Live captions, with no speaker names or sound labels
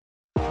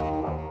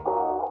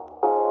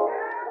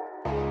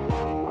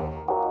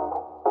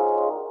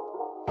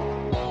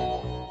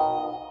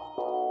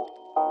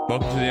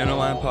Welcome to the Enter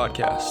Lion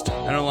Podcast.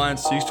 Enter Lion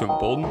seeks to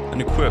embolden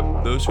and equip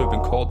those who have been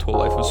called to a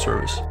life of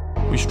service.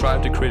 We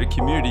strive to create a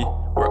community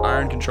where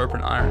iron can sharpen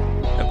iron,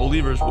 and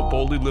believers will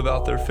boldly live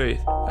out their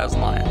faith as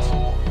lions.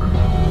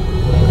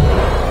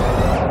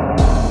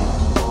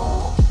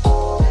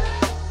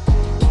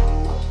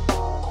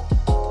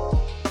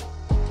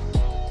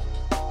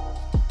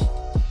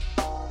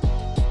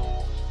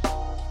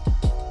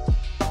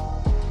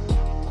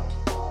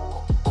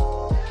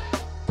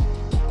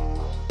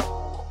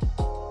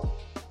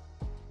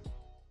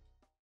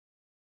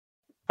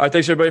 All right,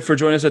 thanks everybody for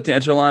joining us at the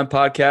Enter Lion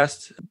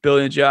Podcast.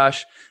 Billy and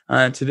Josh.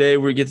 And today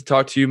we get to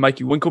talk to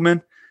Mikey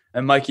Winkelman.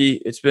 And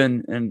Mikey, it's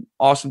been an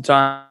awesome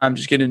time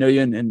just getting to know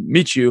you and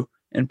meet you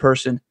in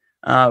person.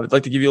 I'd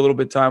like to give you a little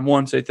bit of time.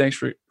 One, say thanks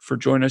for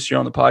joining us here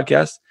on the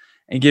podcast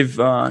and give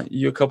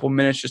you a couple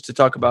minutes just to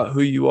talk about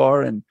who you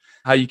are and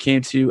how you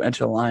came to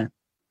Enter Lion.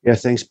 Yeah,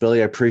 thanks,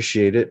 Billy. I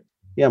appreciate it.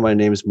 Yeah, my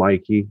name is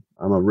Mikey.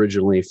 I'm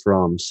originally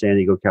from San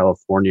Diego,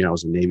 California. I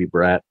was a Navy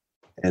brat.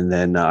 And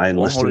then I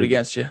enlisted. Won't hold it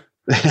against you.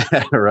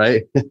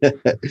 Right.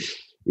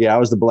 Yeah, I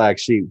was the black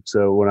sheep.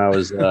 So when I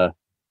was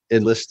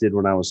enlisted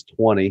when I was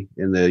 20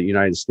 in the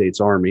United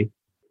States Army,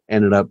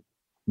 ended up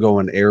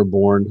going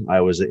airborne. I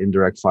was an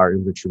indirect fire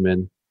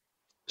infantryman,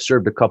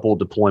 served a couple of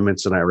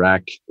deployments in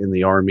Iraq in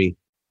the Army.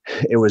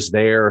 It was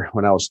there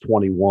when I was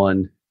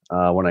 21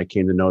 when I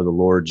came to know the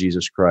Lord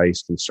Jesus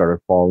Christ and started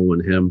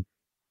following him.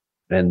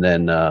 And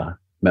then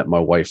met my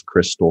wife,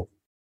 Crystal.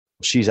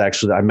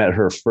 I met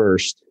her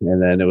first,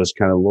 and then it was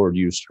kind of Lord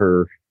used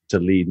her to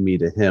lead me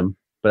to him,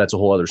 but that's a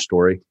whole other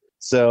story.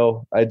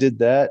 So I did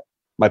that.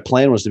 My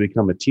plan was to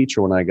become a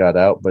teacher when I got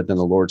out, but then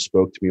the Lord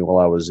spoke to me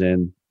while I was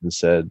in and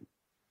said,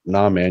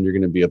 nah, man, you're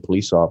going to be a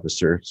police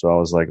officer. So I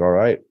was like, all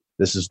right,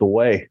 this is the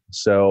way.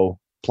 So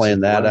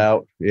planned that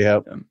out.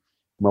 Yep. Yeah.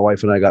 My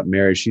wife and I got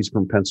married. She's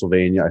from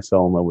Pennsylvania. I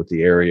fell in love with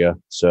the area.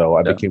 So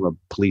I became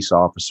a police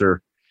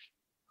officer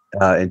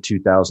in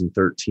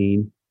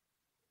 2013.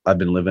 I've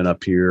been living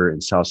up here in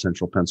South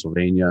Central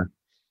Pennsylvania.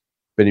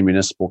 Been a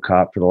municipal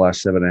cop for the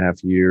last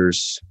 7.5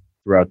 years.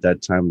 Throughout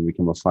that time, I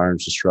became a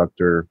firearms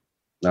instructor,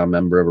 a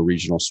member of a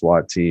regional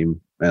SWAT team,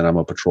 and I'm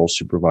a patrol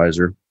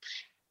supervisor,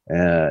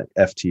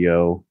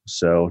 FTO.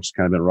 So just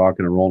kind of been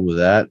rocking and rolling with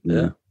that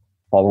and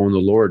following the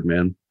Lord,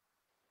 man.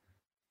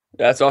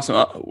 That's awesome.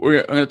 I'm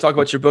going to talk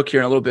about your book here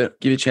in a little bit,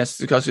 give you a chance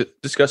to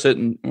discuss it.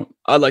 And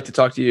I'd like to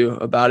talk to you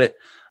about it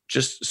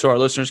just so our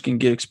listeners can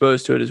get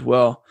exposed to it as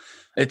well.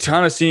 It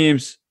kind of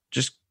seems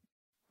just,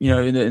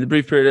 in the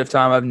brief period of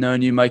time I've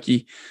known you, Mikey,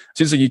 it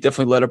seems like you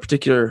definitely led a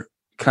particular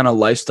kind of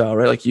lifestyle,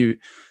 right? Like you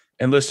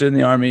enlisted in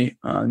the Army.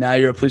 Now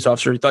you're a police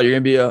officer. You thought you were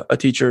going to be a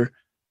teacher.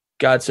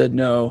 God said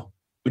no.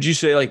 Would you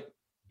say like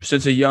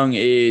since a young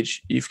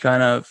age, you've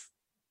kind of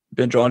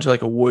been drawn to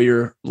like a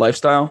warrior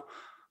lifestyle?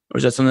 Or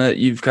is that something that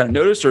you've kind of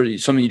noticed or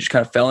something you just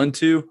kind of fell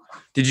into?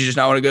 Did you just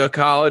not want to go to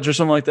college or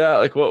something like that?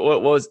 Like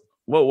what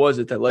was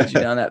it that led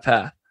you down that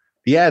path?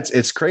 Yeah,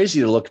 it's crazy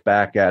to look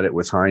back at it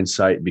with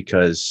hindsight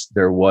because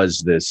there was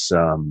this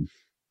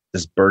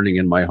this burning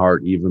in my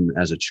heart even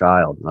as a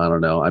child. I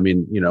don't know. I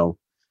mean,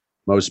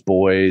 most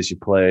boys you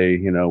play,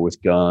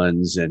 with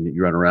guns and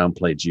you run around,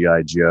 play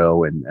G.I.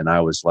 Joe, and I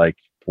was like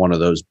one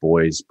of those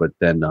boys. But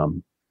then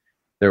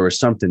there was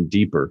something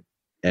deeper,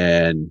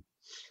 and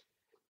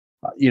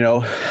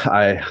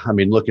I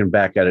mean, looking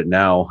back at it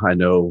now, I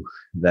know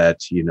that,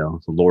 the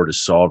Lord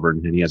is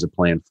sovereign and he has a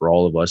plan for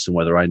all of us. And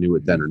whether I knew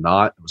it then or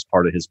not, it was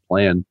part of his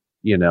plan,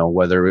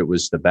 whether it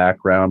was the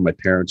background, my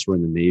parents were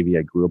in the Navy.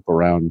 I grew up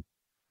around,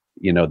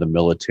 the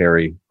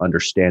military,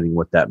 understanding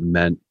what that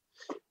meant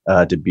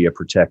to be a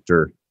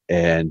protector.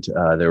 And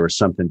there was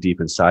something deep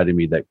inside of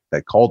me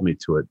that called me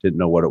to it. Didn't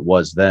know what it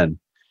was then.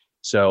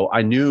 So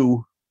I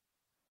knew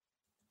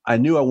I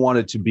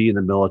wanted to be in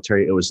the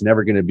military. It was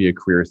never going to be a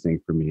career thing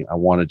for me. I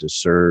wanted to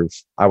serve.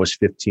 I was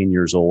 15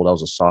 years old. I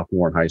was a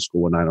sophomore in high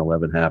school when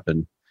 9/11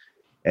 happened.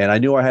 And I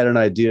knew I had an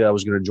idea I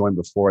was going to join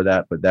before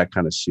that, but that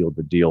kind of sealed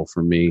the deal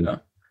for me. Yeah.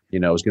 It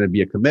was going to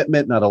be a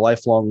commitment, not a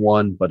lifelong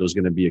one, but it was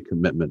going to be a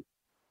commitment.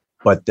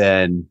 But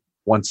then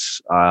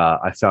once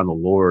I found the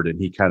Lord and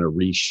he kind of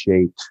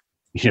reshaped,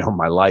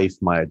 my life,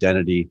 my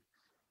identity,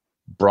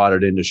 brought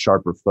it into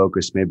sharper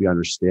focus, maybe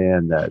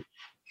understand that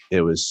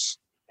it was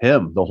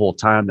him the whole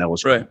time that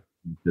was right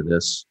to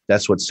this.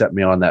 That's what set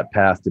me on that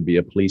path to be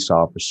a police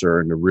officer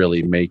and to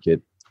really make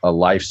it a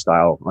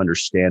lifestyle,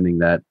 understanding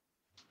that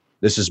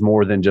this is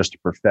more than just a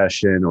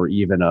profession or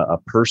even a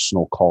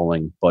personal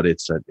calling, but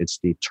it's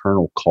the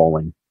eternal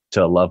calling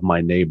to love my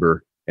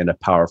neighbor in a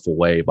powerful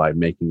way by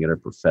making it a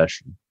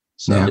profession.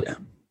 So yeah.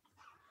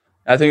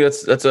 I think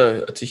that's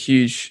a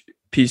huge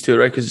piece to it,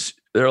 right? Because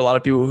there are a lot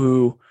of people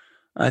who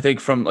I think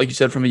from, like you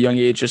said, from a young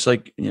age, just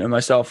like,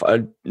 myself,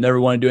 I never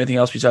want to do anything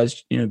else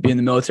besides, be in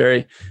the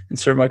military and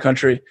serve my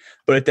country,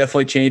 but it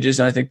definitely changes.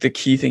 And I think the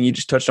key thing you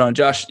just touched on,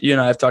 Josh, you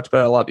and I have talked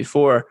about it a lot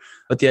before,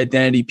 but the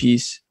identity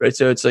piece, right?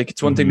 So it's like,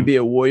 it's one thing to be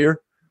a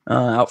warrior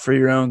out for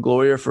your own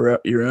glory or for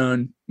your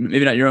own,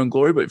 maybe not your own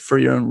glory, but for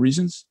your own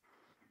reasons.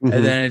 Mm-hmm.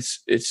 And then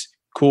it's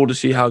cool to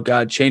see how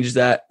God changes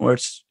that, where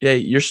it's, yeah,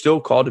 you're still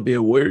called to be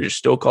a warrior. You're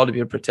still called to be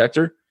a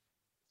protector.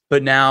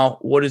 But now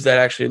what does that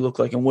actually look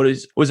like? And what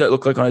does that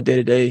look like on a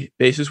day-to-day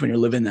basis when you're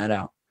living that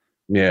out?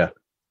 Yeah.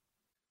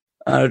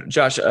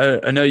 Josh,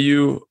 I know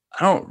you,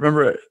 I don't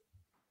remember.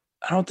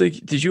 I don't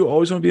think, did you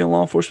always want to be in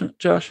law enforcement,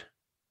 Josh?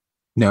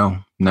 No,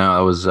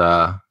 it was,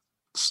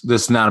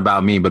 this is not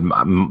about me, but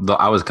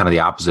I was kind of the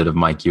opposite of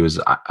Mike. He was,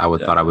 thought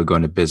I would go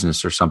into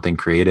business or something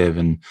creative.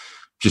 And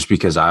just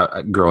because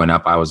growing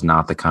up, I was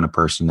not the kind of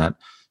person that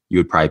you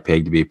would probably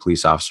peg to be a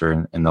police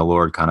officer. And the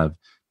Lord kind of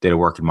did a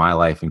work in my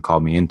life and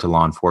called me into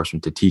law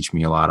enforcement to teach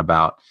me a lot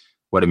about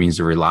what it means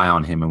to rely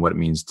on him and what it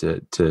means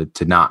to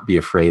not be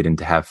afraid and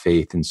to have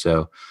faith. And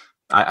so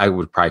I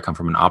would probably come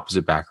from an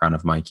opposite background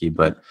of Mikey,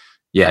 but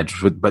yeah,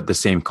 but the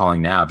same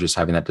calling now of just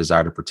having that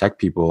desire to protect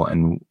people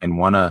and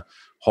want to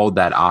hold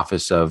that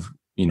office of,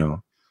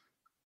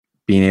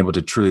 being able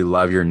to truly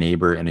love your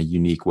neighbor in a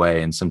unique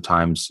way. And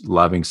sometimes to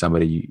love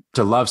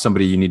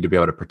somebody, you need to be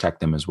able to protect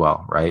them as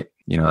well. Right.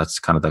 That's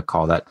kind of the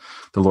call that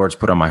the Lord's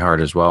put on my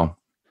heart as well.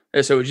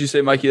 Yeah, so would you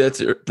say, Mikey, that's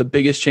the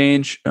biggest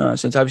change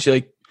since obviously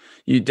like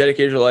you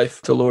dedicated your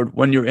life to the Lord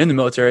when you were in the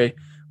military?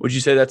 Would you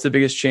say that's the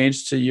biggest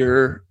change to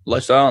your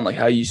lifestyle and like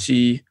how you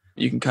see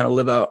you can kind of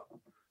live out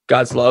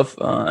God's love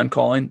and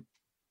calling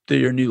through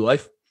your new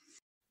life?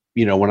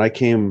 When I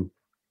came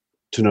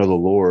to know the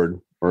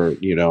Lord, or,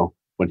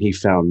 when he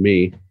found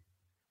me,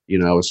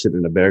 I was sitting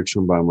in a barracks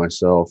room by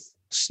myself,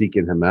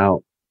 seeking him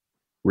out,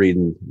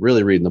 reading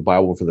the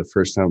Bible for the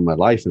first time in my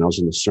life. And I was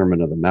in the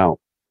Sermon on the Mount.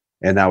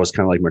 And that was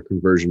kind of like my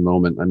conversion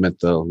moment. I met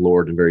the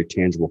Lord in a very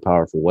tangible,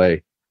 powerful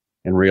way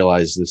and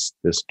realized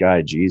this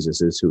guy,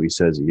 Jesus, is who he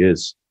says he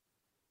is.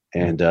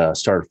 And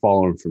started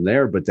following from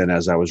there. But then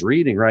as I was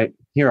reading, right,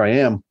 here I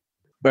am,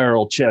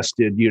 barrel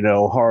chested,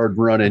 hard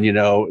running,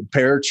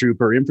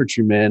 paratrooper,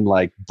 infantryman,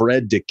 like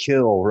bred to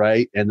kill,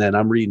 right? And then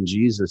I'm reading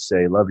Jesus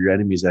say, love your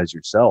enemies as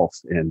yourself.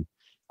 And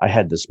I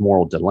had this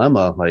moral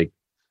dilemma, like,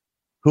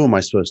 who am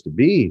I supposed to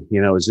be?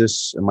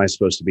 Am I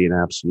supposed to be an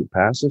absolute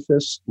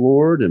pacifist,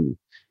 Lord? And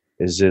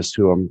is this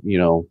who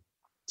I'm,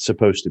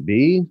 supposed to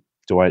be?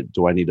 Do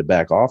I need to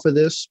back off of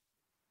this?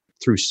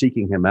 Through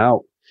seeking him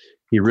out,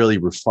 he really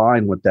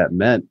refined what that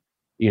meant.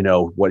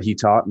 What he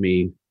taught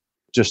me,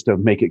 just to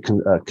make it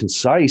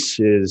concise,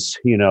 is,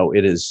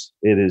 it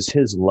is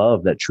his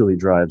love that truly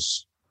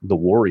drives the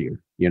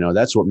warrior.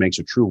 That's what makes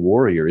a true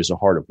warrior, is a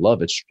heart of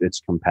love.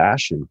 It's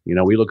compassion.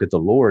 We look at the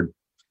Lord,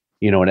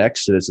 in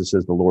Exodus, it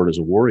says the Lord is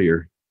a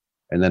warrior.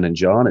 And then in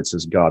John, it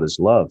says God is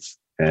love.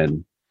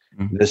 And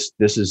this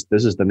is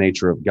the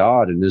nature of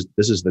God. And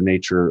this is the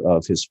nature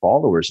of his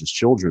followers, his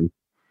children.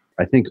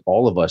 I think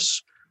all of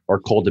us are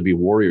called to be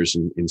warriors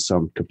in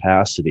some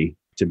capacity,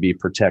 to be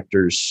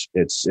protectors.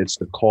 It's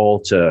the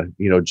call to,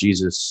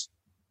 Jesus,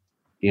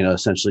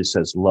 essentially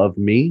says, love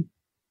me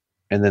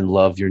and then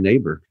love your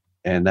neighbor.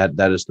 And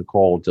that is the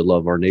call, to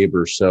love our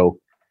neighbor. So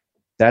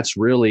that's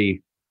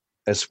really,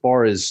 as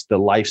far as the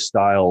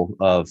lifestyle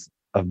of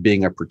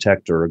being a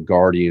protector, a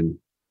guardian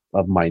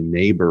of my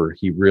neighbor,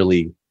 he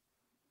really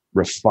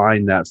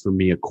refined that for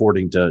me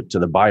according to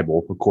the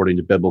Bible, according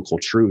to biblical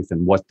truth,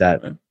 and what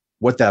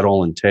that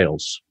all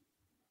entails.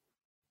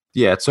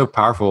 Yeah, it's so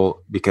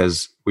powerful,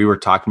 because we were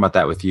talking about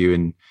that with you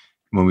and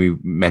when we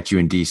met you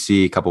in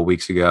DC a couple of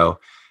weeks ago.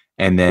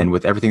 And then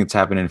with everything that's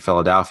happened in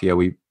Philadelphia,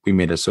 we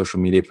made a social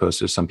media post,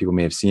 so some people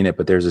may have seen it,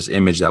 but there's this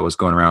image that was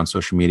going around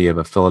social media of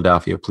a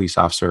Philadelphia police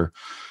officer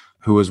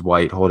who was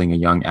white holding a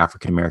young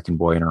African-American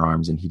boy in her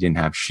arms, and he didn't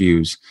have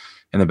shoes.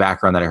 And the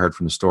background that I heard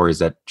from the story is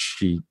that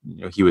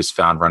he was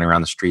found running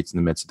around the streets in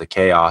the midst of the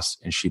chaos,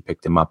 and she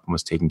picked him up and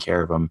was taking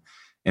care of him.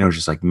 And it was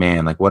just like,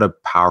 man, like what a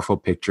powerful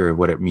picture of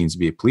what it means to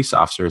be a police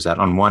officer, is that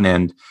on one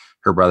end,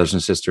 her brothers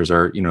and sisters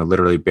are,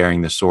 literally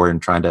bearing the sword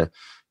and trying to,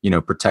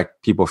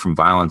 protect people from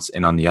violence.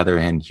 And on the other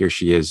hand, here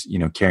she is,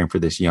 caring for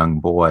this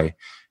young boy.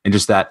 And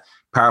just that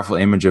powerful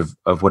image of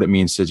what it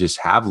means to just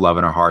have love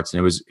in our hearts. And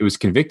it was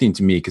convicting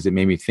to me, because it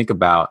made me think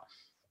about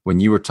when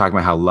you were talking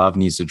about how love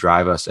needs to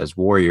drive us as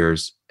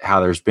warriors, how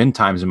there's been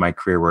times in my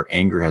career where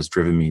anger has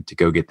driven me to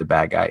go get the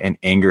bad guy, and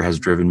anger has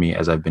driven me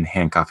as I've been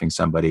handcuffing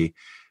somebody.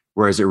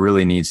 Whereas it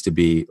really needs to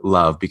be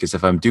love, because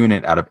if I'm doing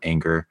it out of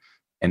anger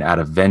and out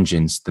of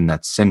vengeance, then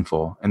that's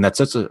sinful. And that's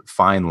such a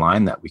fine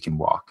line that we can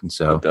walk. And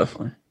so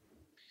definitely.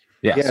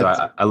 Yeah.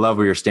 So I love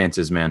where your stance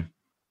is, man.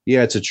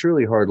 Yeah, it's a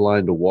truly hard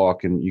line to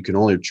walk, and you can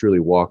only truly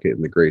walk it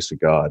in the grace of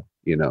God.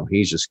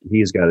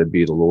 He's got to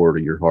be the Lord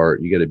of your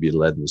heart. You got to be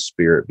led in the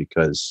Spirit,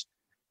 because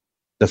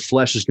the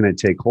flesh is going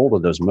to take hold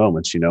of those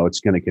moments. It's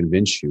going to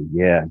convince you,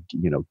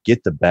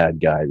 get the bad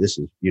guy. This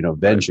is,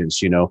 vengeance,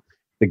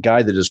 the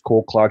guy that just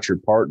cold clocks your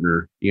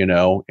partner,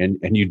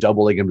 and you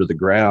double leg him to the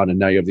ground, and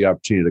now you have the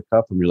opportunity to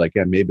cuff him. You're like,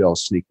 yeah, maybe I'll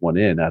sneak one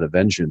in out of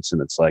vengeance.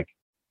 And it's like,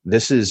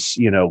 this is,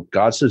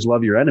 God says,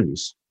 love your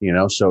enemies,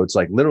 so it's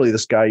like literally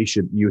this guy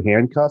you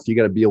handcuff, you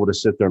got to be able to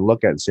sit there and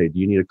look at and say, do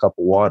you need a cup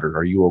of water?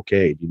 Are you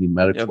okay? Do you need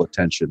medical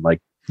attention? Like,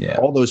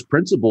 all those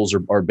principles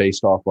are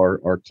based off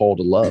our call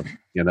to love,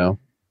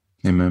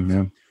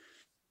 Amen.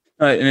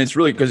 Yeah. And it's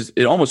really, because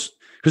it almost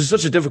because it's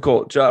such a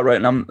difficult job,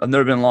 right? And I've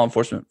never been in law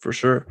enforcement for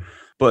sure,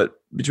 but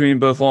between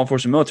both law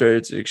enforcement and military,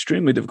 it's an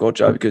extremely difficult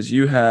job because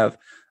you have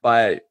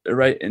by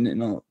right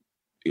in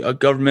a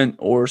government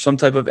or some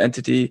type of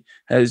entity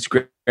has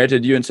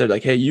granted you and said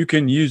like, hey, you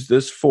can use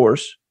this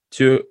force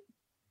to,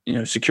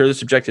 secure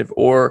this objective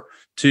or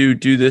to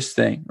do this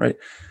thing, right?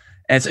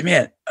 And it's like,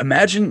 man,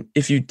 imagine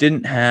if you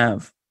didn't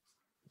have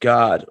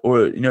God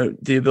or,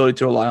 the ability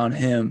to rely on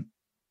him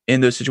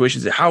in those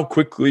situations, how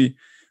quickly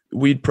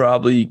we'd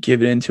probably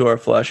give it into our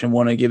flesh and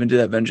want to give into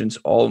that vengeance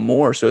all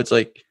more. So it's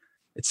like,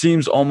 it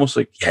seems almost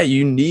like, yeah,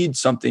 you need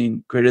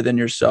something greater than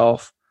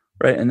yourself,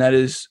 right? And that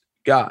is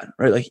God,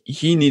 right? Like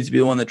he needs to be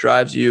the one that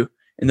drives you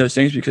in those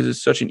things because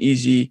it's such an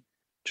easy,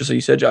 just like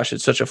you said, Josh,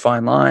 it's such a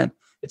fine line.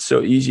 It's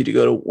so easy to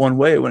go to one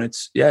way when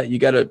it's, you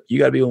gotta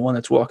be the one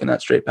that's walking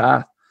that straight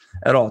path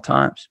at all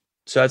times.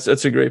 So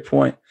that's a great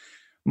point.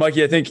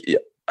 Mikey, I think,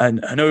 I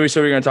know we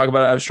said we were going to talk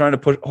about it. I was trying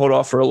to hold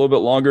off for a little bit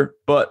longer,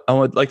 but I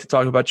would like to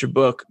talk about your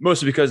book,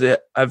 mostly because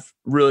I've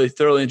really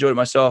thoroughly enjoyed it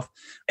myself.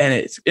 And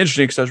it's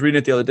interesting because I was reading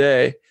it the other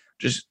day,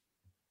 just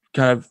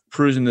kind of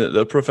perusing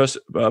the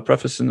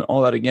preface and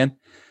all that again.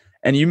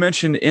 And you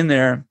mentioned in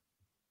there,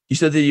 you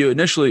said that you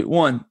initially,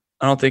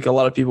 I don't think a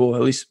lot of people,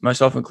 at least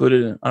myself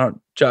included,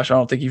 Josh, I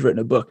don't think you've written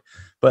a book,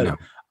 but no.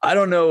 I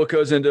don't know what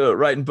goes into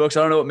writing books.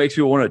 I don't know what makes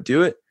people want to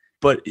do it,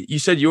 but you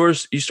said you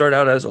start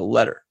out as a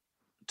letter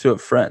to a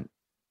friend.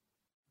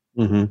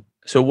 Mm-hmm.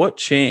 So what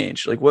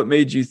changed? Like what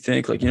made you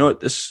think like, I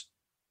want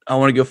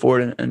to go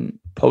forward and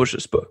publish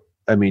this book?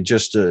 I mean,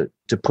 just to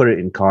put it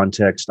in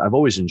context, I've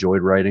always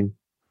enjoyed writing.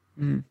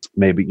 Mm-hmm.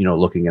 Maybe,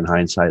 looking in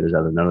hindsight is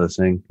another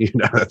thing,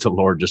 that the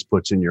Lord just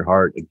puts in your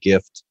heart, a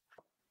gift.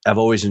 I've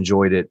always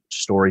enjoyed it,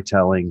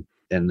 storytelling.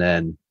 And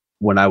then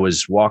when I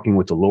was walking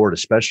with the Lord,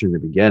 especially in the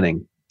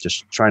beginning,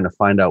 just trying to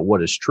find out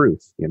what is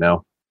truth,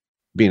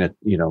 being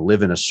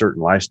living a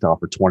certain lifestyle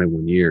for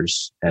 21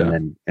 years.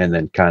 And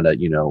then kind of,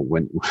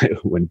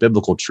 when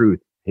biblical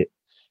truth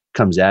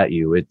comes at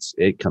you,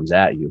 it comes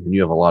at you and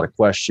you have a lot of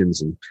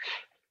questions. And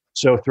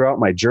so throughout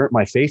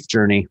my faith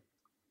journey,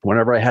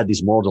 whenever I had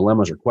these moral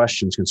dilemmas or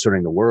questions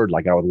concerning the word,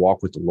 like I would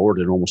walk with the Lord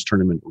and almost turn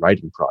them into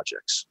writing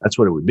projects. That's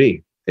what it would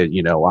be.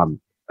 I'm,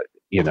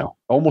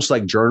 almost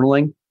like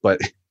journaling, but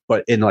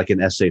in like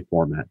an essay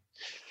format.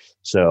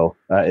 So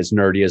as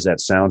nerdy as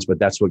that sounds, but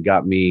that's what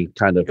got me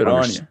kind of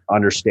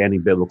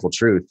understanding biblical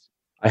truth.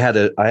 I had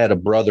a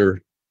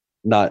brother,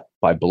 not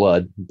by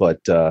blood, but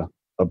a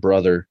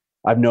brother.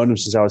 I've known him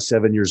since I was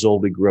 7 years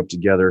old. We grew up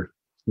together,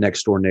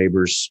 next door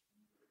neighbors.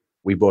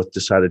 We both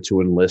decided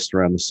to enlist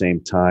around the same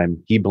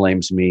time. He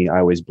blames me. I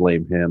always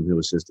blame him. It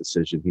was his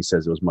decision. He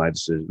says it was my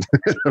decision.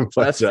 But,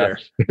 that's fair.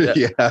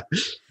 Yeah.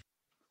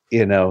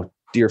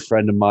 Dear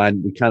friend of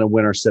mine, we kind of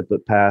went our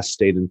separate paths,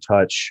 stayed in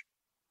touch.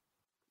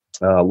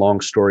 Long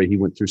story, he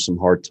went through some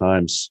hard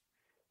times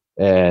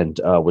and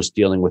was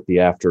dealing with the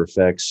after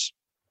effects,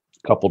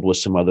 coupled with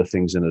some other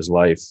things in his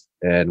life,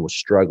 and was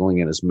struggling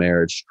in his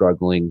marriage,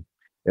 struggling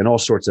in all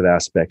sorts of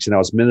aspects. And I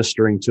was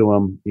ministering to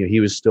him.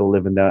 He was still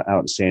living out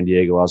in San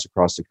Diego. I was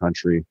across the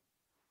country.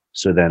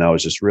 So then I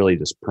was just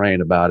praying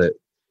about it.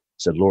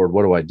 Said, Lord,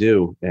 what do I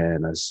do?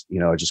 And I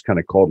just kind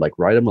of called, like,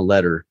 write him a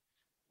letter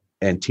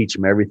and teach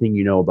him everything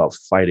you know about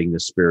fighting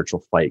this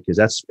spiritual fight, because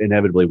that's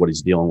inevitably what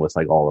he's dealing with,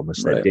 like all of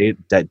us. Right.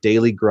 That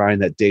daily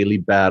grind, that daily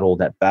battle,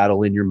 that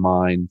battle in your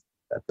mind,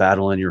 that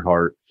battle in your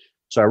heart.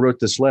 So I wrote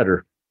this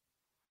letter.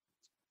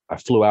 I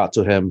flew out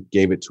to him,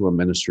 gave it to him,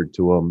 ministered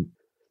to him.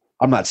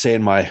 I'm not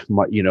saying my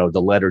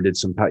the letter did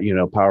some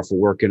powerful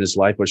work in his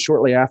life, but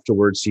shortly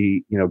afterwards,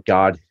 he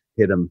God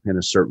hit him in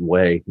a certain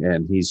way,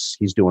 and he's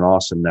doing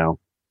awesome now.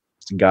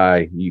 It's a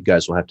guy you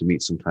guys will have to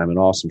meet sometime. An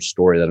awesome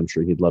story that I'm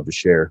sure he'd love to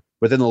share.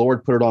 But then the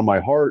Lord put it on my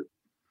heart.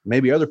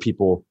 Maybe other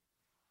people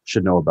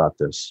should know about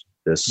this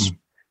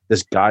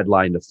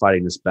guideline to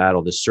fighting this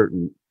battle. This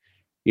certain,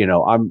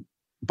 I'm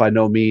by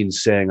no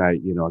means saying I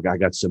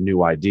got some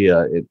new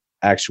idea. In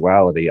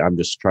actuality, I'm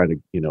just trying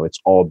to, it's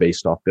all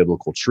based off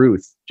biblical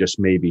truth, just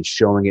maybe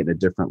showing it in a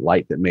different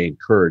light that may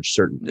encourage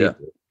certain people.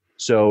 Yeah.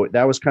 So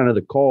that was kind of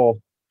the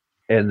call.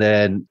 And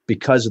then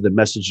because of the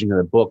messaging of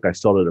the book, I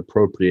felt it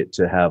appropriate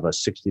to have a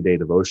 60-day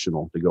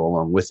devotional to go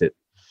along with it,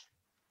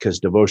 because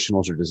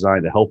devotionals are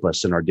designed to help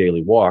us in our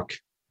daily walk.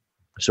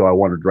 So I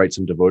wanted to write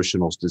some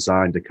devotionals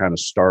designed to kind of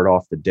start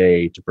off the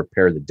day, to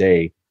prepare the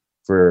day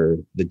for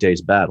the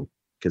day's battle,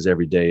 because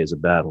every day is a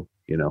battle,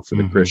 for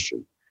the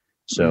Christian.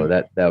 So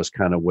that was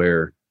kind of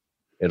where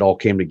it all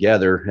came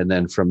together. And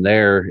then from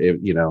there,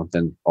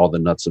 then all the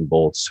nuts and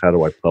bolts. How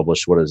do I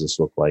publish? What does this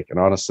look like? And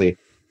honestly,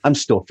 I'm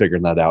still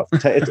figuring that out.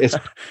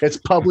 It's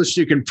published.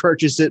 You can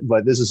purchase it,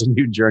 but this is a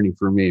new journey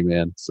for me,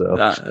 man. So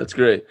that's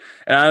great.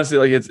 And honestly,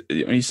 like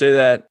when you say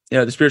that,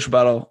 the spiritual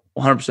battle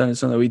 100% is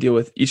something that we deal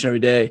with each and every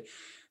day.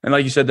 And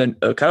like you said, then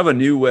kind of a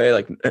new way,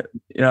 like,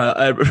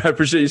 I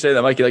appreciate you saying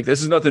that, Mikey, like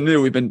this is nothing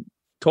new. We've been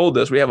told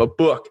this. We have a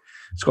book.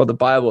 It's called the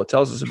Bible. It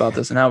tells us about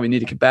this and how we need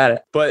to combat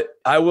it. But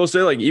I will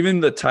say, like,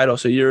 even the title,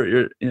 so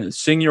you're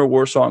Sing Your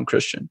War Song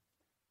Christian,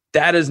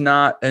 that is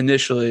not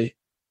initially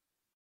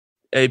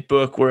a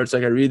book where it's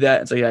like, I read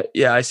that. It's like,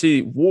 yeah, I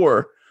see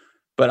war,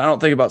 but I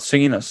don't think about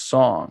singing a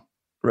song,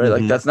 right?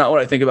 Like that's not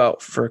what I think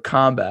about for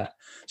combat.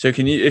 So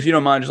can you, if you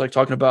don't mind, just like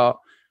talking about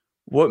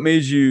what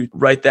made you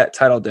write that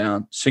title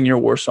down, Sing Your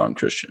War Song,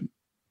 Christian?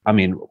 I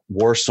mean,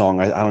 war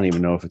song, I don't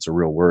even know if it's a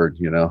real word,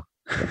 you know.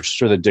 I'm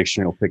sure the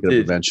dictionary will pick it up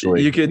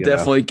eventually. You could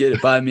definitely get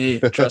it by me.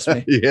 Trust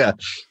me. Yeah.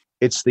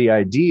 It's the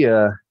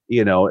idea,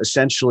 you know,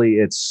 essentially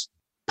it's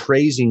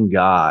praising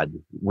God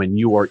when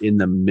you are in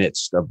the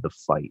midst of the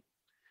fight.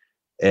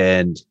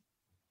 And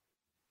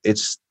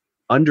it's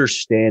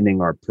understanding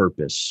our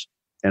purpose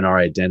and our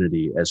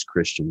identity as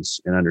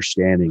Christians, and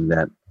understanding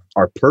that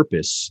our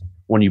purpose,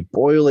 when you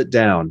boil it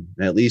down,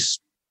 at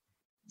least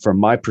from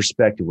my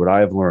perspective, what I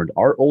have learned,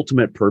 our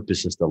ultimate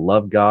purpose is to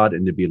love God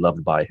and to be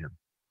loved by him.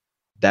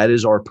 That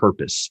is our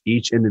purpose.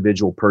 Each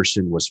individual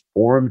person was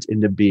formed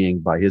into being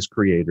by his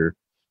creator,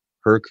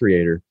 her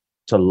creator,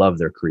 to love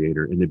their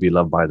creator and to be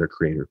loved by their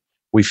creator.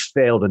 We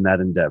failed in that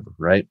endeavor,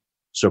 right?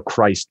 So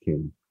Christ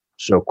came.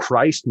 So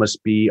Christ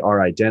must be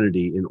our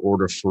identity in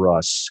order for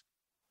us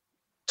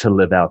to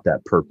live out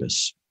that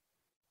purpose.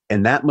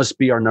 And that must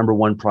be our number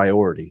one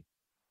priority,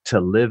 to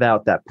live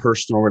out that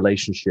personal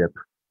relationship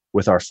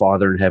with our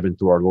Father in heaven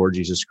through our Lord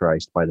Jesus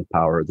Christ by the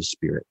power of the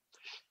Spirit.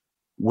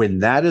 When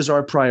that is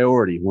our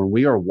priority, when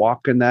we are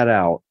walking that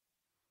out,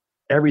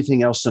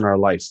 everything else in our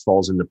life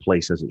falls into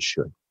place as it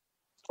should.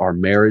 Our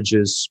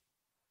marriages,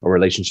 our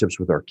relationships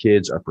with our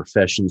kids, our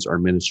professions, our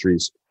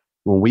ministries.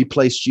 When we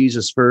place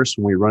Jesus first,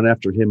 when we run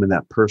after him in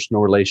that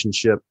personal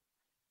relationship,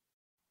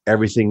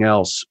 everything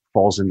else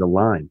falls into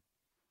line.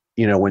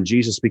 You know, when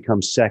Jesus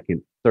becomes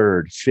second,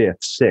 third,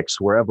 fifth, sixth,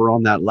 wherever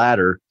on that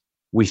ladder,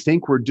 we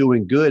think we're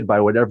doing good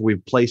by whatever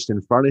we've placed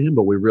in front of him,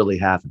 but we really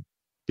haven't,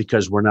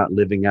 because we're not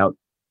living out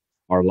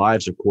our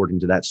lives according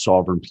to that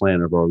sovereign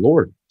plan of our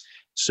Lord.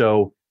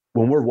 So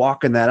when we're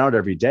walking that out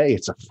every day,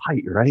 it's a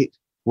fight, right?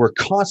 We're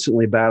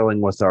constantly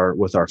battling with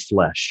our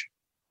flesh,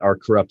 our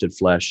corrupted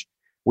flesh.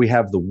 We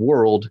have the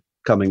world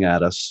coming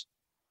at us,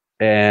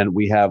 and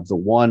we have the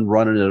one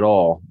running it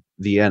all,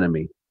 the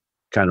enemy,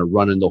 kind of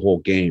running the whole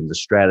game, the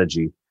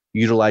strategy,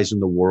 utilizing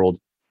the world,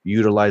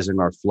 utilizing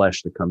our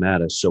flesh to come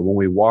at us. So when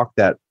we walk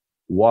that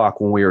walk,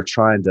 when we are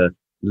trying to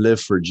live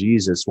for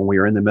Jesus, when we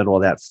are in the middle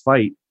of that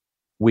fight,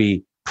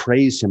 we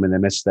praise him in the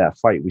midst of that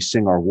fight. We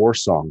sing our war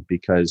song,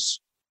 because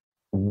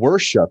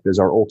worship is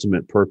our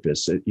ultimate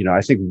purpose. You know,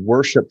 I think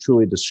worship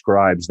truly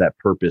describes that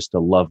purpose, to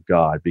love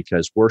God,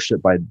 because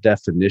worship by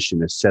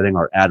definition is setting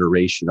our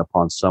adoration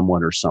upon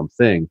someone or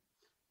something.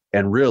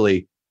 And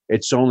really,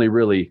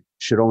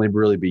 should only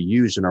really be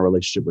used in our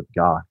relationship with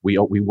God. We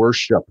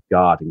worship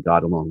God and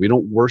God alone. We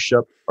don't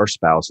worship our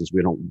spouses.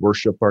 We don't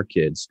worship our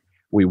kids.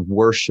 We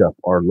worship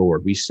our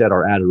Lord. We set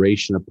our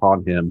adoration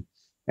upon him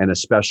in a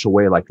special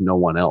way like no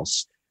one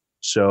else.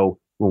 So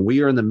when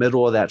we are in the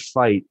middle of that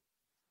fight,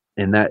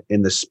 you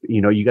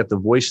got the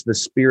voice of the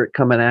Spirit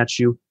coming at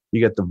you,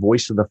 you got the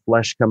voice of the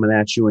flesh coming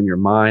at you in your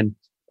mind,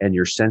 and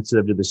you're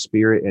sensitive to the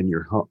Spirit, and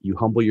you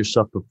humble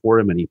yourself before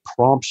him, and he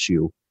prompts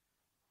you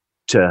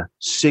to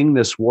sing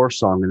this war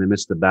song in the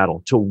midst of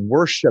battle, to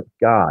worship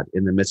God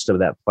in the midst of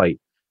that fight.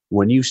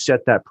 When you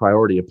set that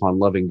priority upon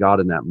loving God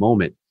in that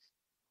moment,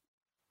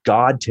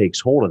 God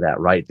takes hold of that,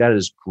 right? That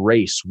is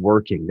grace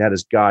working. That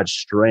is God's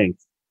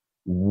strength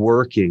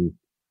working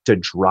to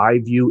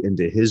drive you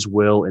into his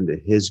will, into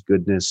his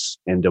goodness,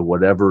 and to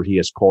whatever he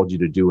has called you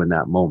to do in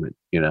that moment,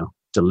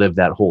 to live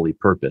that holy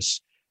purpose.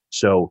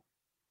 So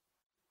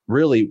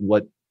really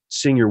what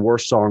Sing Your War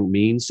Song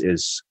means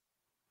is,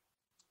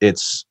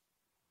 it's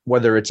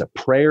whether it's a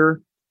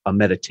prayer, a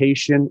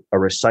meditation, a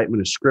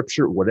recitement of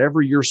scripture, whatever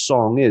your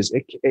song is,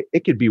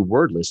 it could be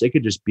wordless. It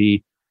could just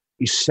be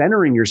you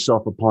centering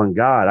yourself upon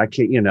God.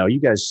 You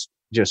guys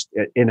just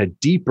in a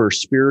deeper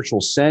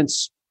spiritual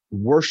sense,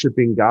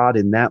 worshiping God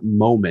in that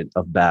moment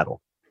of battle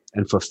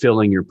and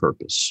fulfilling your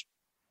purpose.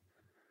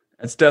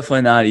 It's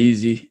definitely not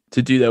easy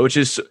to do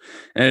that,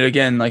 and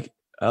again, like,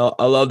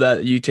 I love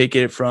that you take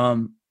it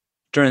from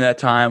during that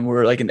time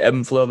where like an ebb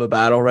and flow of a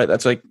battle, right?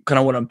 That's like kind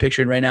of what I'm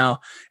picturing right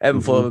now. Ebb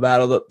and flow of a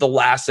battle. The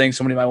last thing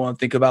somebody might want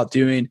to think about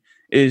doing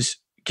is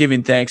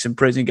giving thanks and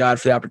praising God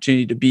for the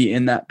opportunity to be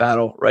in that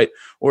battle, right?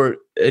 Or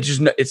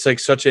it's like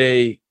such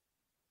a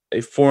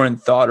foreign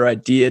thought or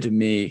idea to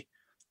me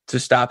to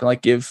stop and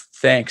like give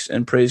thanks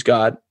and praise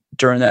God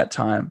during that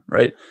time,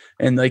 right?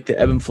 And like the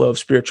ebb and flow of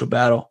spiritual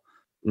battle.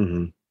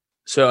 Mm-hmm.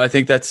 So I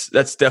think that's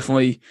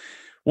definitely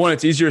one.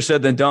 It's easier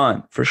said than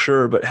done for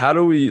sure. But how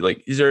do we,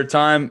 like, is there a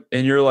time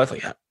in your life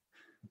like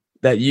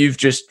that you've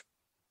just,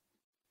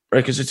 right?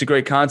 Because it's a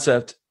great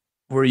concept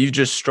where you've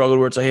just struggled,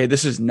 where it's like, hey,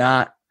 this is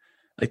not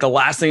like the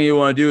last thing you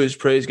want to do is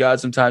praise God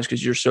sometimes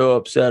because you're so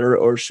upset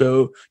or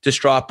so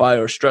distraught by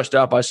or stressed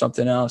out by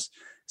something else.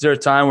 Is there a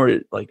time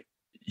where like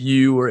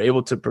you were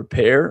able to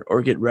prepare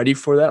or get ready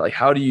for that? Like,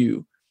 how do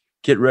you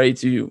get ready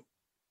to,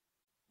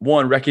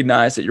 one,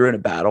 recognize that you're in a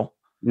battle,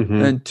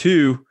 and then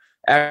two,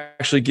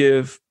 actually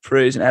give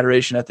praise and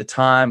adoration at the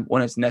time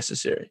when it's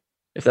necessary,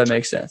 if that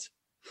makes sense?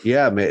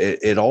 Yeah, man,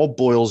 it all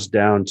boils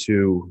down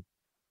to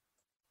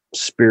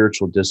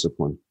spiritual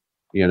discipline.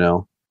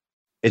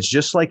 It's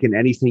just like in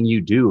anything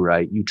you do,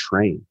 right? You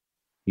train.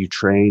 You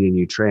train and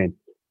you train.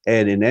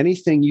 And in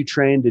anything you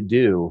train to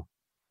do,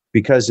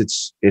 because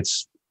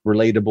it's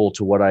relatable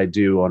to what I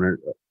do on an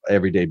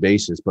everyday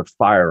basis, but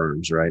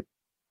firearms, right?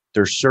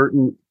 There's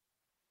certain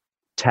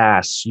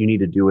tasks you need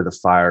to do with a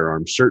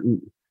firearm,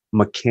 certain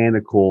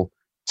mechanical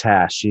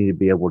tasks you need to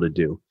be able to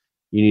do.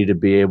 You need to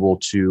be able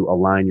to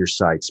align your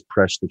sights,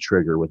 press the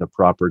trigger with a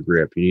proper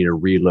grip. You need to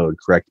reload,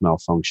 correct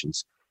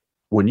malfunctions.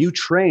 When you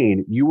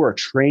train, you are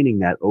training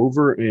that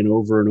over and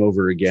over and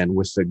over again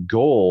with the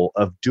goal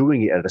of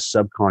doing it at a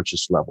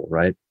subconscious level,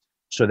 right?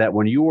 So that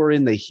when you are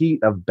in the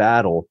heat of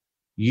battle,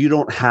 you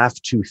don't have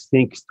to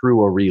think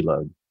through a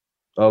reload.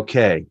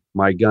 Okay,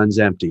 my gun's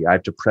empty. I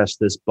have to press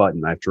this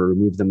button. I have to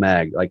remove the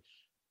mag. Like,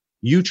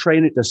 you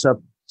train it to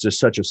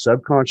such a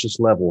subconscious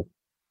level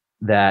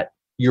that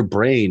your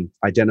brain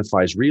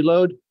identifies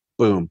reload,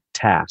 boom,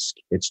 task,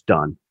 it's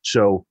done.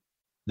 So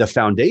the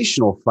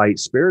foundational fight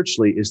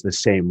spiritually is the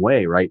same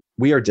way, right?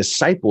 We are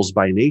disciples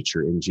by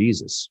nature in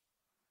Jesus.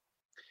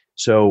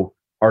 So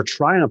our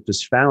triumph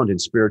is found in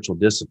spiritual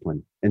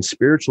discipline. And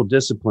spiritual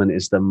discipline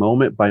is the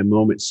moment by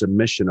moment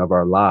submission of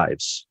our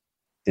lives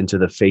into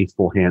the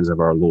faithful hands of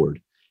our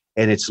Lord.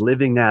 And it's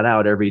living that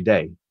out every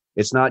day.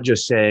 It's not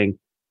just saying,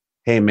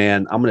 hey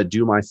man, I'm going to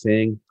do my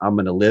thing. I'm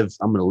going to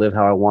live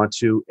how I want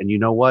to. And you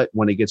know what?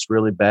 When it gets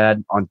really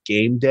bad on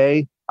game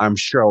day, I'm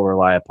sure I'll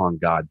rely upon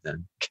God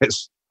then,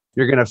 because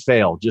you're going to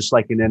fail just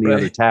like in any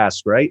other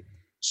task. Right.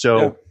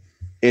 So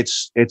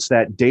it's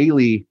that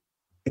daily,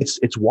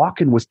 it's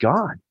walking with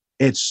God.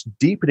 It's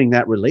deepening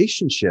that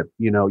relationship.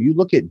 You know, you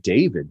look at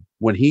David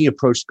when he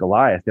approached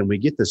Goliath, and we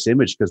get this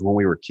image because when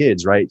we were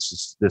kids, right? It's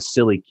just this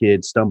silly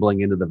kid stumbling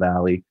into the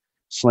valley,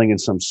 slinging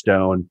some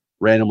stone,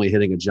 randomly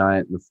hitting a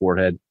giant in the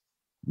forehead.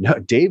 No,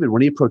 David,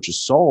 when he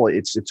approaches Saul,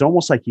 it's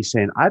almost like he's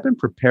saying, I've been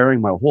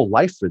preparing my whole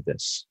life for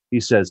this. He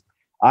says,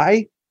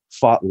 I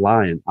fought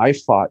lion, I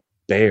fought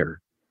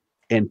bear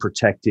in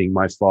protecting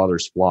my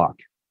father's flock.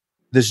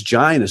 This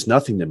giant is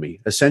nothing to me.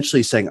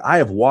 Essentially saying, I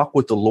have walked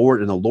with the Lord,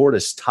 and the Lord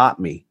has taught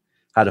me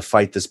how to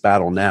fight this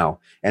battle now.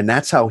 And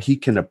that's how he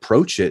can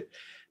approach it.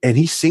 And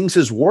he sings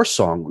his war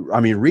song.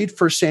 I mean, read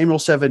 1 Samuel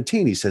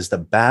 17. He says, the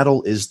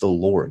battle is the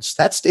Lord's.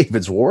 That's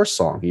David's war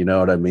song. You know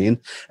what I mean?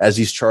 As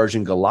he's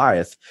charging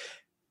Goliath.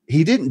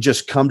 He didn't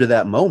just come to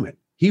that moment.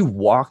 He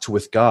walked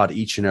with God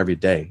each and every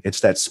day.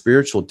 It's that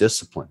spiritual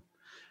discipline,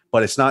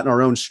 but it's not in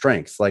our own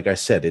strength. Like I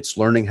said, it's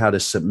learning how to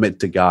submit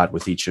to God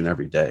with each and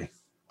every day.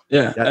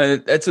 Yeah.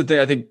 That's the thing.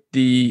 I think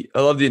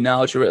I love the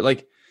analogy, right?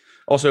 Like,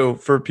 also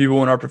for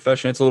people in our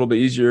profession, it's a little bit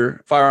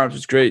easier. Firearms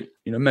is great,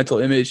 mental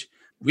image.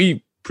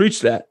 We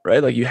preach that,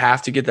 right? Like, you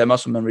have to get that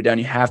muscle memory down.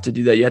 You have to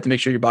do that. You have to make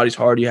sure your body's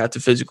hard. You have to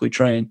physically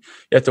train.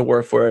 You have to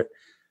work for it.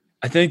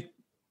 I think,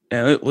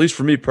 and at least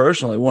for me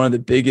personally, one of the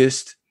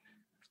biggest,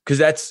 because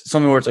that's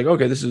something where it's like,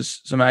 okay, this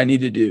is something I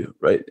need to do,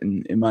 right?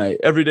 In my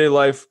everyday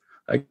life,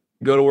 I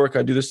go to work,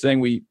 I do this thing,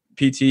 we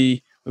PT,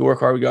 we work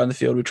hard, we go out in the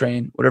field, we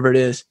train, whatever it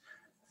is.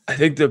 I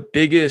think the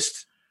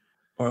biggest,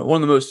 or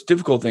one of the most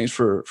difficult things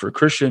for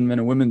Christian men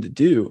and women to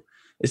do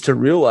is to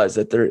realize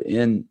that they're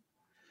in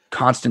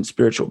constant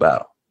spiritual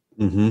battle.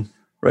 Mm-hmm.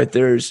 Right?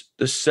 There's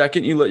the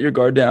second you let your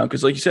guard down,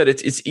 because like you said,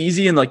 it's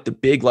easy in like the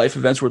big life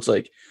events where it's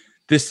like,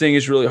 this thing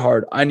is really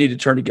hard, I need to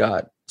turn to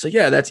God. It's like,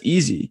 yeah, that's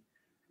easy.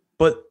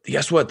 But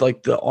guess what?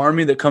 Like, the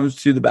army that comes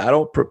to the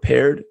battle,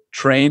 prepared,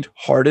 trained,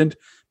 hardened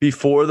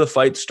before the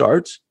fight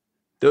starts,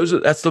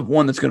 that's the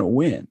one that's going to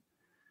win.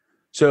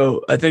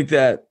 So I think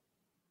that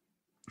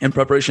in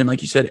preparation,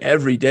 like you said,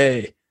 every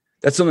day,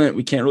 that's something that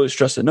we can't really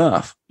stress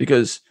enough,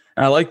 because,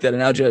 and I like that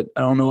analogy. I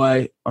don't know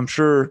why. I'm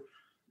sure,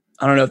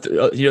 I don't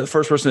know if you're the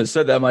first person that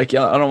said that. I'm like,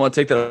 yeah, I don't want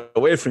to take that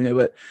away from you,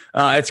 but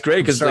it's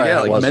great because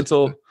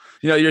mental,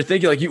 you're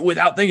thinking like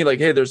without thinking like,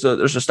 hey, there's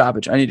a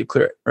stoppage. I need to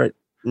clear it. Right.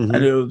 Mm-hmm. I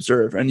need to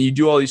observe, and you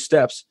do all these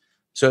steps.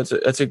 So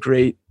that's a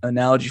great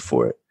analogy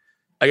for it.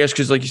 I guess,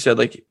 because like you said,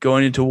 like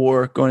going into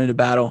war, going into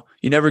battle,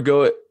 you never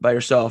go it by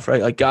yourself,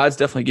 right? Like, God's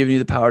definitely giving you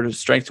the power, the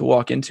strength to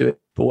walk into it.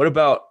 But what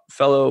about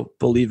fellow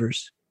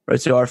believers,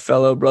 right? So our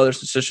fellow brothers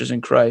and sisters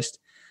in Christ,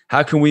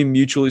 how can we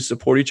mutually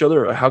support each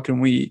other, or how can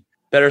we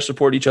better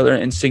support each other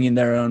in singing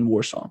their own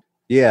war song?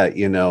 Yeah,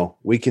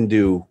 we can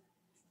do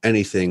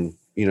anything.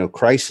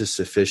 Christ is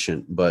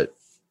sufficient, but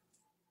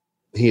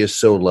he is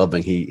so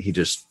loving. He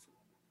just,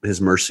 his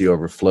mercy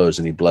overflows,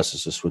 and he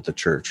blesses us with the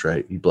church,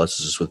 right? He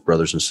blesses us with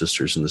brothers and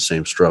sisters in the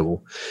same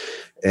struggle.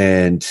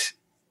 And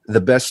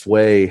the best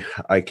way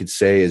I could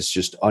say is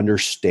just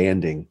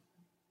understanding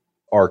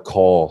our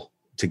call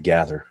to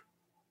gather,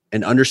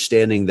 and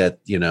understanding that,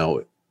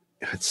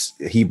 it's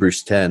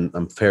Hebrews 10,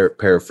 I'm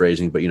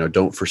paraphrasing, but,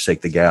 don't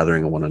forsake the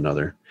gathering of one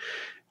another.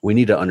 We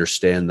need to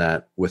understand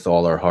that with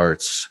all our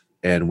hearts,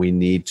 and we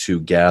need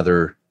to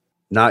gather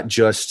not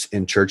just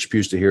in church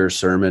pews to hear a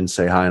sermon,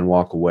 say hi and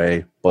walk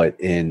away, but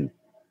in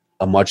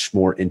a much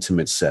more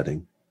intimate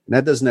setting. And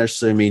that doesn't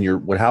necessarily mean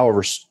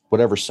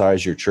whatever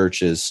size your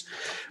church is,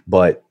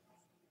 but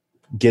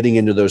getting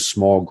into those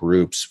small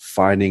groups,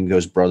 finding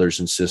those brothers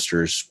and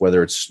sisters,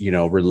 whether it's,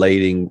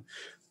 relating,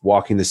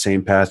 walking the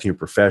same path in your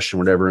profession,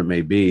 whatever it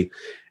may be,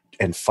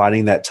 and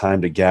finding that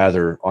time to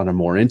gather on a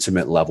more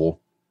intimate level,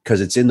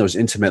 because it's in those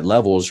intimate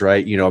levels,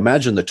 right?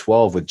 Imagine the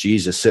 12 with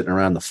Jesus sitting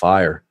around the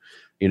fire,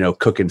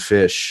 cooking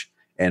fish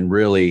and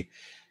really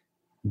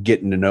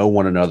getting to know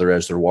one another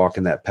as they're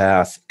walking that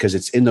path. Because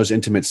it's in those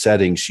intimate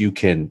settings, you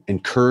can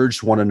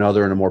encourage one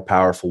another in a more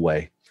powerful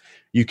way.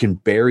 You can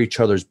bear each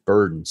other's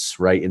burdens,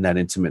 right, in that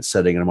intimate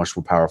setting in a much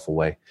more powerful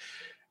way.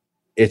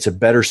 It's a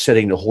better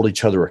setting to hold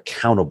each other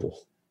accountable,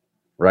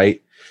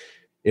 right?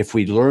 If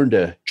we learn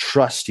to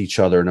trust each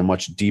other in a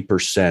much deeper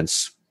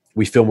sense,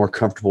 we feel more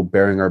comfortable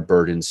bearing our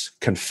burdens,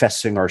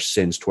 confessing our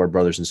sins to our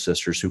brothers and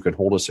sisters who can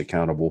hold us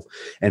accountable.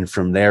 And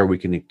from there, we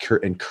can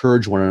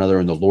encourage one another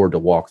in the Lord to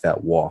walk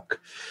that walk.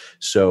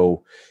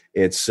 So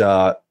it's,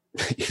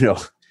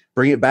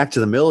 bring it back to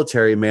the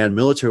military, man,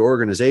 military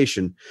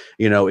organization.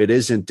 It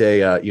isn't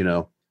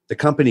the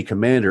company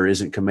commander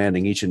isn't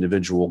commanding each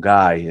individual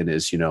guy in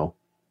his,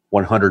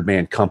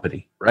 100-man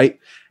company, right?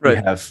 Right.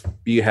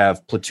 You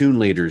have platoon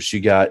leaders, you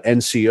got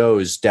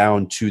NCOs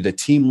down to the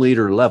team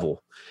leader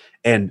level.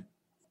 And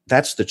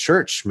that's the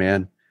church,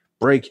 man.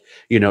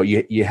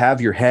 You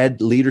have your head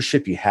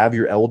leadership, you have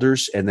your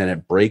elders, and then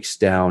it breaks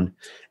down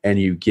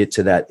and you get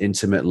to that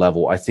intimate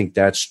level. I think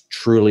that's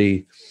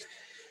truly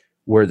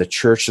where the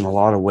church in a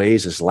lot of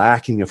ways is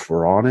lacking, if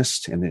we're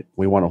honest, and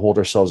we want to hold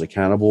ourselves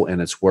accountable. And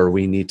it's where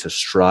we need to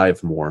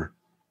strive more,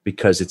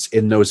 because it's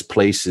in those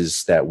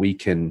places that we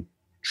can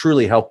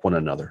truly help one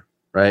another.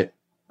 Right.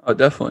 Oh,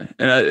 definitely.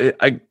 And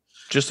I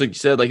just like you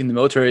said, like in the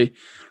military,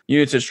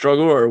 units that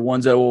struggle are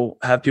ones that will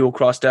have people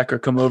cross deck or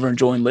come over and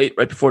join late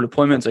right before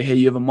deployment. It's like, hey,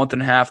 you have a month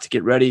and a half to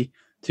get ready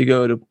to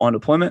go on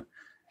deployment.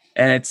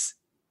 And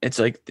it's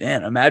like,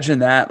 man, imagine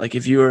that. Like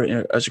if you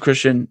were as a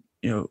Christian,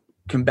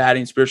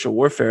 combating spiritual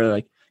warfare,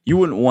 like you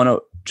wouldn't want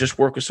to just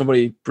work with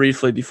somebody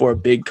briefly before a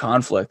big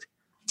conflict,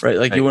 right?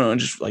 Like you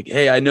wouldn't just like,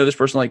 hey, I know this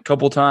person like a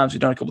couple of times,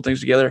 we've done a couple of things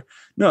together.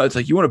 No, it's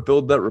like you want to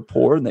build that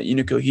rapport and that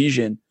unit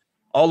cohesion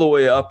all the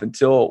way up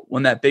until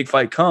when that big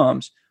fight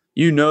comes,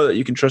 that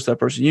you can trust that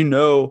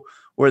person,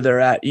 where they're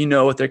at,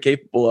 what they're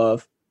capable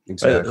of.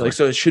 Exactly. Right? Like,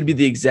 so it should be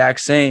the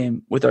exact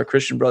same with our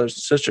Christian brothers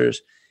and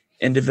sisters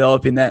in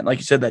developing that. And like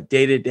you said, that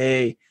day to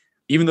day,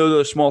 even though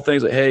those small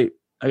things like, hey,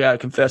 I got to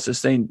confess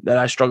this thing that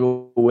I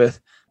struggle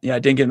with. I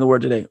didn't get in the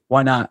word today.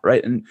 Why not?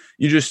 Right. And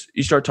you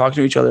start talking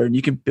to each other and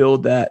you can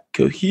build that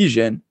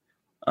cohesion.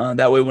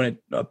 That way, when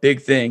a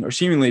big thing or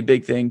seemingly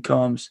big thing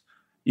comes,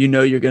 you're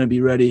going to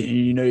be ready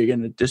and you're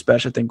going to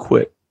dispatch that thing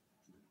quick.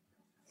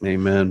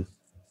 Amen.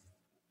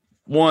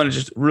 One,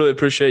 just really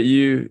appreciate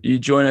you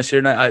join us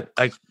here tonight.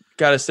 I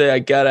got to say, I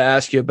got to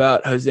ask you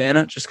about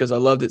Hosanna just because I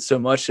loved it so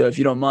much. So if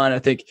you don't mind, I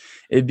think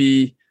it'd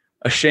be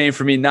a shame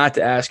for me not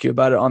to ask you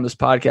about it on this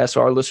podcast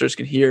so our listeners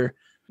can hear.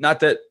 Not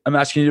that I'm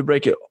asking you to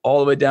break it all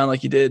the way down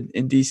like you did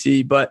in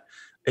DC, but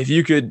if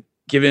you could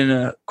give in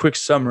a quick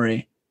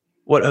summary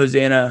what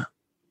Hosanna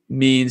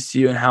means to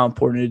you and how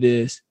important it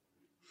is.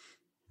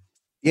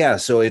 Yeah.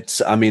 So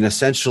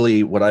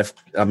essentially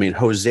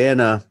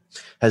Hosanna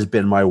has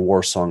been my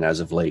war song as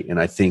of late. And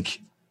I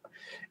think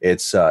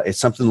it's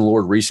something the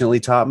Lord recently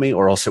taught me,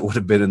 or else it would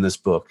have been in this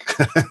book.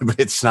 But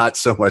it's not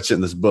so much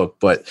in this book,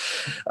 but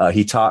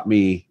he taught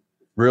me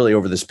really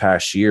over this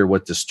past year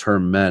what this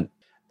term meant.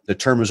 The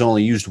term was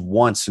only used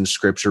once in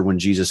Scripture when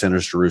Jesus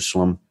enters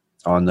Jerusalem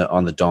on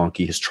the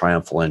donkey, his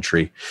triumphal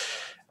entry.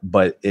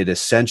 But it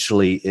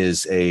essentially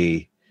is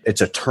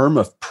it's a term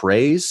of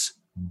praise,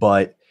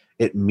 but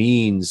it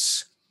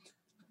means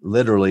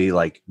literally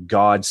like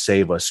God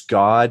save us.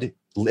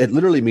 It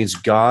literally means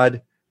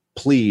God,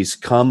 please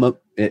come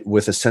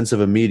with a sense of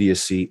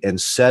immediacy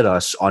and set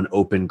us on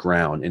open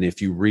ground. And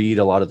if you read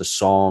a lot of the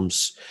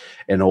Psalms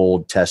and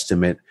Old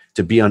Testament,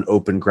 to be on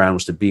open ground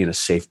was to be in a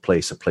safe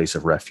place, a place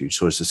of refuge.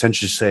 So it's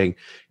essentially saying,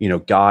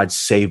 God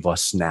save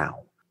us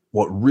now.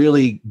 What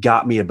really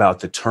got me about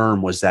the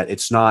term was that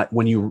it's not,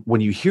 when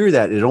you hear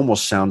that, it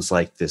almost sounds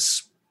like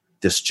this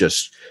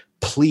just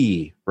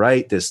plea,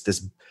 right?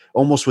 This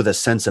almost with a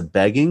sense of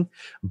begging,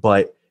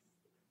 but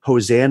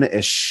Hosanna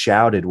is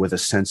shouted with a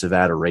sense of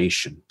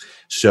adoration.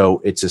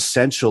 So it's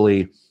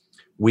essentially,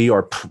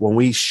 when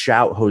we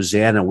shout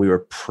Hosanna, we are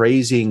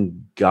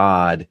praising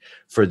God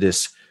for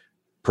this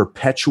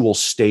perpetual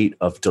state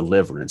of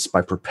deliverance.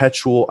 By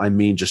perpetual, I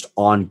mean just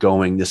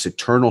ongoing, this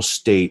eternal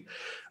state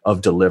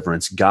of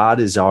deliverance. God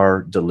is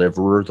our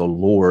deliverer. The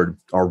Lord,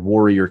 our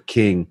warrior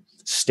king,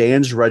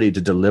 stands ready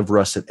to deliver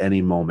us at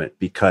any moment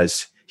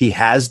because he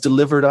has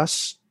delivered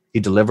us. He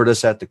delivered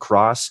us at the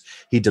cross.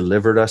 He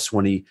delivered us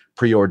when he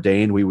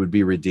preordained we would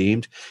be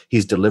redeemed.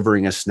 He's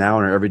delivering us now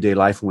in our everyday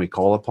life when we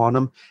call upon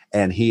him,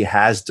 and he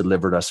has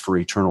delivered us for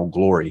eternal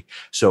glory.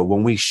 So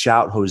when we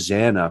shout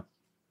Hosanna,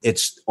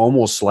 it's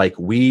almost like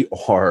we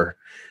are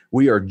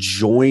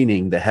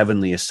joining the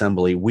heavenly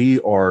assembly. We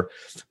are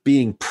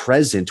being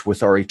present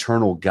with our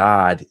eternal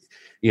God,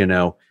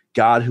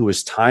 God who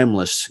is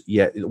timeless,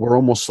 yet we're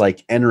almost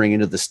like entering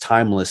into this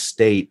timeless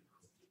state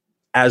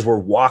as we're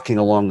walking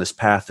along this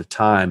path of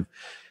time,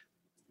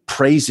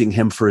 praising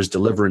him for his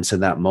deliverance in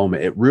that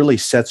moment. It really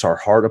sets our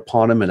heart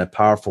upon him in a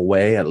powerful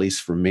way, at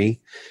least for me.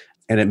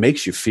 And it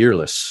makes you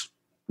fearless.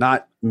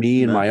 not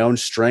me and my own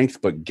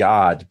strength, but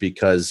God,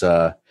 because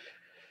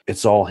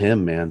it's all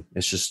him, man.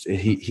 It's just,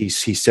 he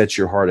sets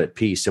your heart at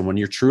peace. And when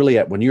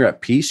you're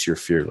at peace, you're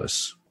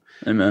fearless.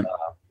 Amen.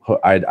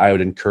 I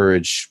would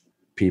encourage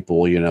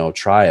people,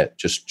 try it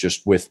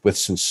just with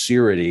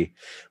sincerity,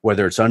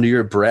 whether it's under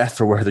your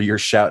breath or whether you're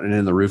shouting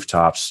in the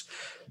rooftops.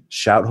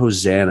 Shout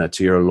Hosanna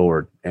to your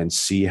Lord and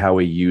see how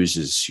he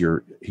uses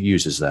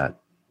that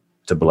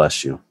to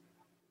bless you.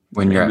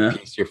 When you're at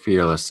peace, you're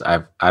fearless.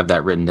 I have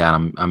that written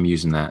down. I'm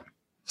using that.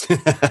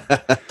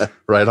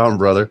 Right on,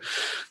 brother.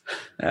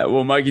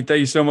 Well, Mikey, thank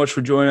you so much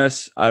for joining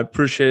us. I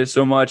appreciate it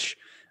so much.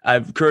 I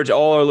encourage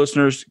all our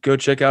listeners, go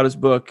check out his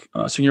book,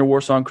 Sing Your War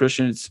Song,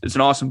 Christian. It's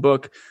an awesome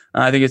book.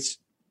 I think it's,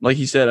 like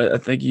you said, I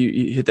think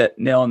you hit that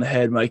nail on the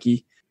head,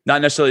 Mikey.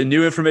 Not necessarily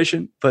new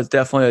information, but it's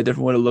definitely a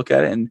different way to look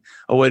at it and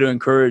a way to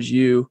encourage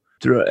you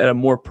at a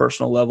more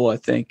personal level, I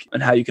think,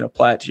 and how you can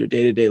apply it to your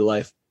day-to-day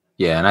life.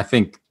 Yeah, and I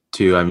think,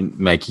 too,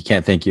 Mike, you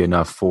can't thank you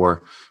enough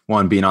for,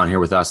 one, being on here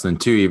with us, and then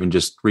 2, even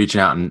just reaching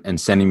out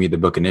and sending me the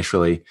book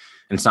initially.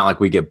 And it's not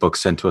like we get books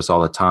sent to us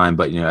all the time,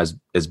 but,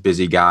 as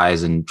busy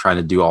guys and trying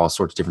to do all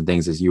sorts of different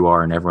things as you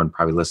are, and everyone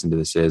probably listening to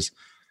this is,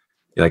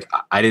 like,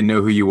 I didn't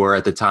know who you were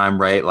at the time,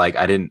 right? Like,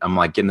 I'm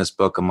like, getting this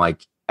book, I'm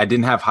like, I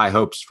didn't have high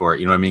hopes for it.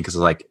 You know what I mean? Because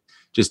like,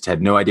 just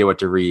had no idea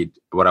what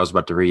I was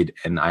about to read.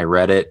 And I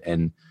read it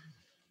and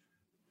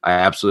I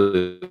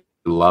absolutely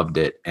loved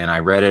it. And I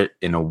read it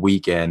in a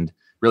weekend,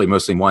 really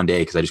mostly in one day,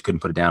 because I just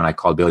couldn't put it down. And I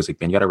called Billy. He's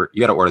like, man, you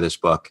got to order this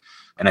book.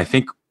 And I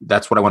think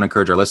that's what I want to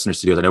encourage our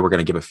listeners to do. Is I know we're going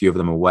to give a few of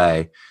them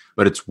away,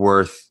 but it's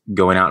worth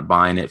going out and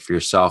buying it for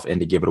yourself and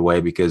to give it away,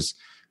 because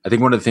I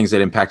think one of the things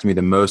that impacted me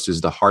the most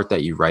is the heart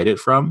that you write it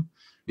from,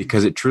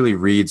 because it truly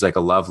reads like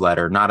a love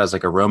letter, not as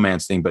like a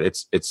romance thing, but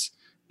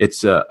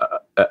it's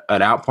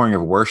an outpouring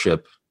of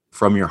worship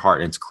from your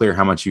heart. And it's clear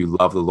how much you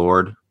love the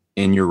Lord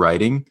in your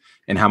writing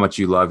and how much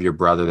you love your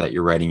brother that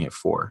you're writing it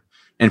for.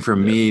 And for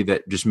me,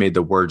 that just made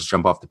the words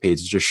jump off the page.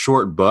 It's just a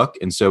short book.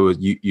 And so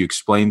you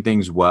explain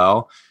things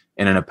well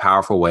and in a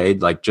powerful way,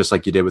 just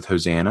like you did with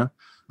Hosanna,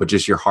 but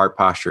just your heart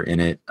posture in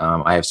it.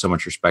 I have so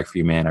much respect for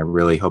you, man. I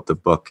really hope the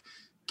book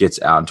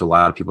gets out into a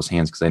lot of people's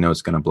hands, because I know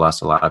it's going to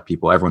bless a lot of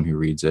people, everyone who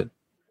reads it.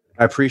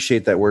 I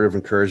appreciate that word of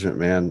encouragement,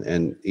 man.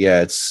 And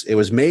yeah, it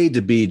was made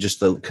to be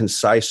just a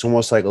concise,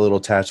 almost like a little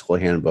tactical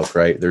handbook,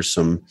 right? There's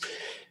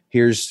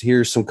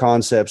here's some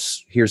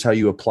concepts, here's how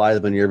you apply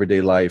them in your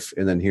everyday life.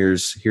 And then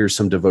here's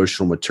some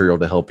devotional material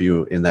to help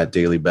you in that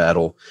daily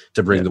battle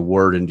to bring the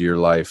word into your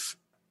life.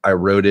 I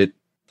wrote it.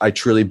 I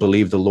truly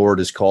believe the Lord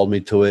has called me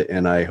to it.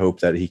 And I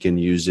hope that he can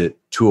use it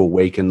to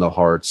awaken the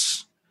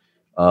hearts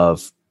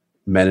of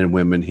men and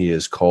women he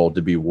has called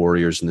to be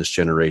warriors in this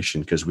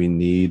generation, because we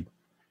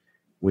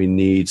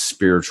need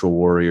spiritual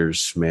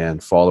warriors, man,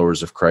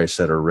 followers of Christ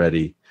that are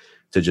ready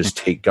to just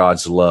take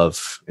God's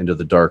love into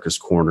the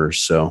darkest corners.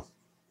 So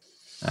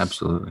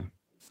absolutely.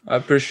 I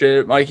appreciate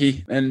it,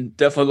 Mikey, and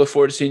definitely look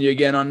forward to seeing you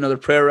again on another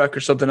prayer rec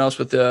or something else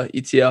with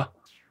ETL.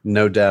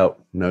 No doubt,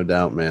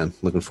 man.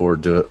 Looking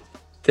forward to it.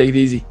 Take it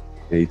easy.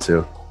 Yeah, you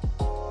too.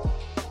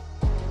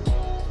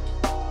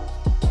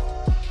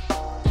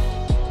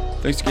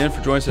 Thanks again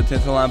for joining us at the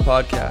Enter the Line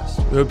podcast.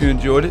 We hope you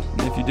enjoyed it.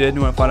 And if you did and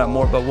you want to find out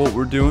more about what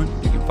we're doing,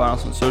 you can find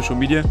us on social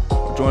media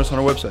or join us on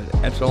our website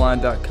at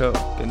entertheline.co.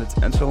 Again, that's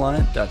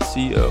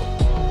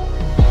entertheline.co.